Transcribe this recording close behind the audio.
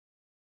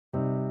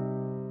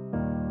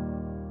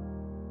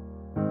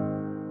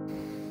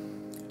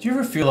Do you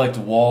ever feel like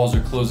the walls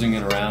are closing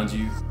in around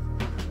you?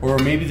 Or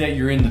maybe that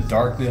you're in the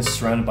darkness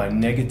surrounded by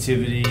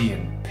negativity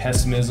and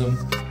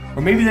pessimism?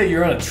 Or maybe that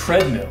you're on a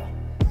treadmill,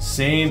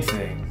 same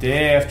thing,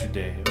 day after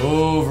day,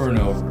 over and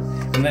over,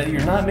 and that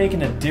you're not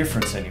making a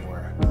difference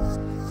anywhere.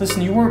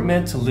 Listen, you weren't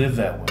meant to live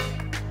that way,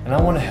 and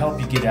I want to help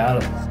you get out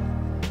of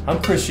it.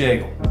 I'm Kris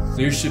Yagel,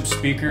 leadership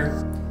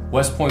speaker,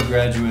 West Point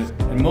graduate,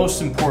 and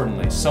most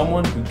importantly,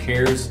 someone who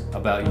cares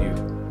about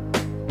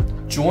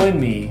you. Join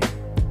me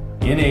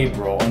in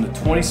April on the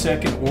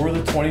 22nd or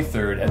the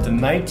 23rd at the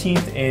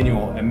 19th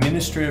Annual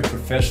Administrative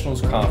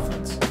Professionals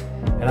Conference,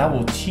 and I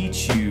will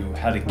teach you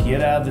how to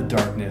get out of the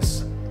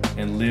darkness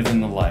and live in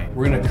the light.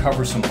 We're going to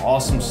cover some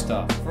awesome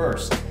stuff.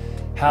 First,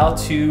 how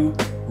to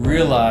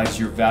realize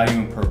your value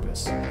and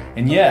purpose.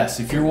 And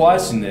yes, if you're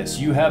watching this,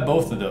 you have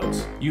both of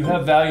those. You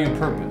have value and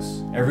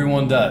purpose.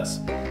 Everyone does.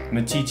 I'm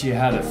going to teach you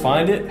how to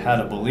find it, how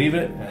to believe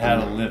it, and how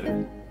to live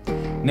it.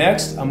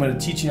 Next, I'm going to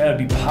teach you how to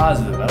be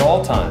positive at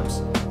all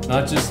times.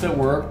 Not just at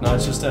work,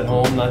 not just at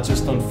home, not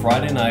just on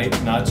Friday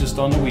night, not just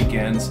on the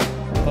weekends,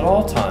 but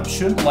all times.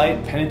 Shouldn't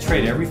light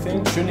penetrate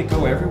everything? Shouldn't it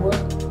go everywhere?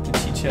 I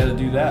teach you how to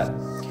do that.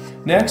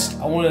 Next,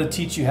 I want to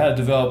teach you how to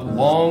develop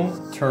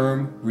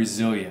long-term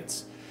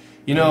resilience.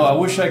 You know, I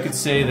wish I could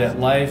say that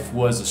life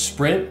was a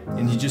sprint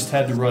and you just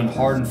had to run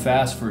hard and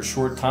fast for a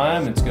short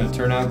time and it's going to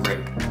turn out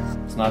great.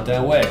 It's not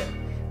that way.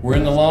 We're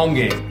in the long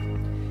game.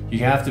 You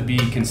have to be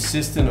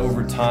consistent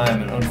over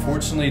time, and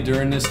unfortunately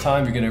during this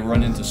time you're going to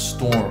run into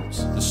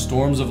storms, the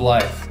storms of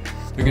life.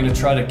 They're going to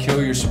try to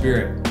kill your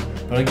spirit.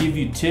 But I'll give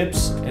you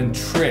tips and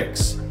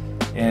tricks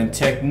and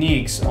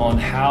techniques on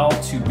how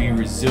to be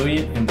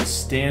resilient and to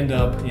stand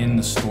up in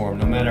the storm,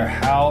 no matter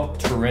how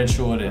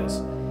torrential it is.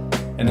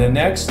 And then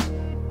next,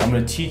 I'm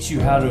going to teach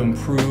you how to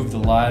improve the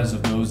lives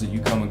of those that you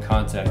come in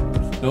contact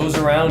with, those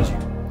around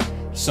you.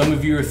 Some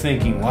of you are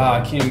thinking, wow,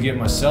 I can't even get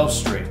myself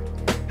straight.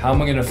 How am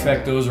I going to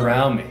affect those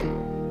around me?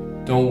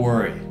 Don't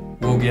worry,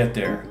 we'll get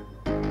there.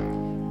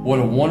 What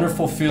a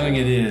wonderful feeling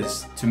it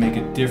is to make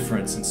a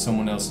difference in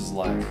someone else's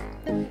life.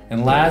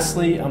 And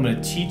lastly, I'm going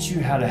to teach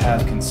you how to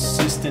have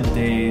consistent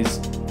days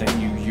that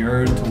you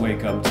yearn to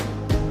wake up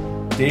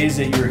to. Days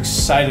that you're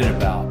excited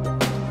about.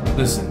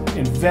 Listen,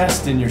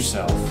 invest in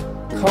yourself.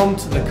 Come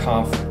to the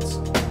conference.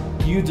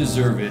 You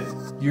deserve it,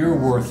 you're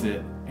worth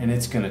it, and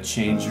it's going to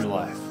change your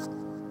life.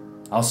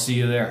 I'll see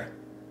you there.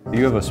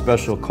 You have a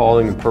special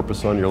calling and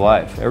purpose on your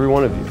life, every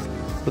one of you.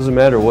 Doesn't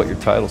matter what your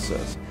title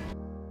says.